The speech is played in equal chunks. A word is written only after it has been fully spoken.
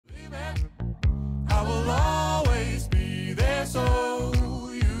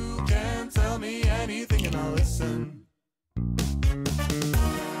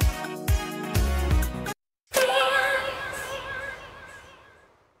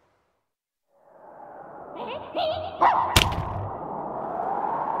Baby,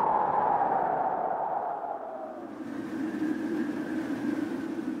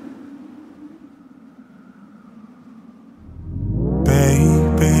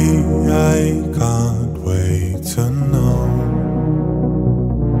 I can't wait to know.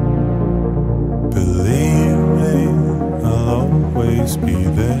 Believe me, I'll always be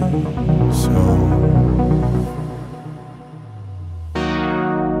there, so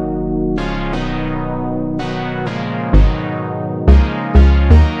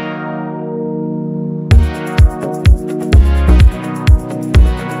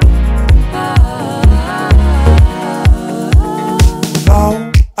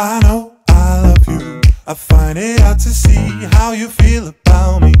I know I love you. I find it hard to see how you feel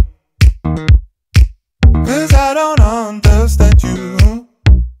about me, 'cause I don't understand you.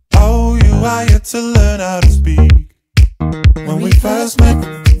 Oh, you are yet to learn how to speak. When we first met,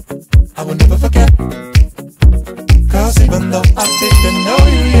 I will never forget, 'cause even though I didn't know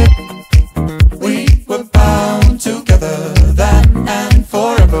you yet, we were bound together then and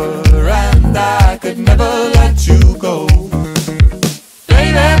forever, and I could never let you go.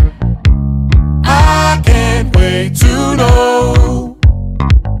 I can't wait to know.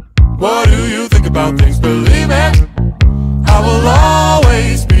 What do you think about things? Believe me, I will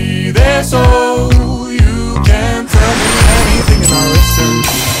always be there, so you can tell me anything and I'll listen.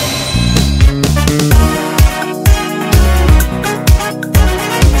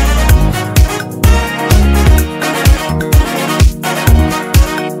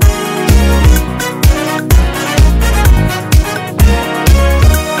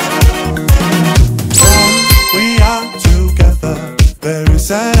 There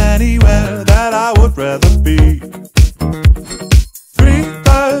isn't anywhere that I would rather be. Three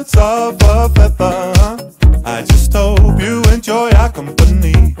birds of a feather. I just hope you enjoy our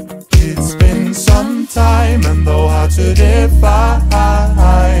company. It's been some time and though hard to define,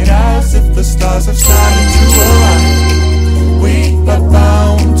 as if the stars have started to align. We are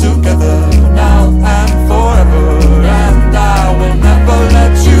bound together now and forever, and I will never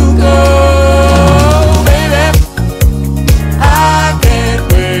let you go.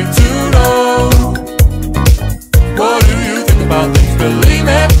 Believe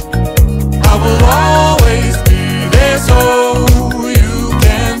me, I will always be there, so you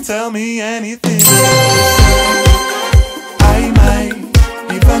can tell me anything. I might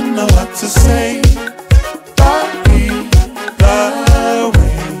even know what to say.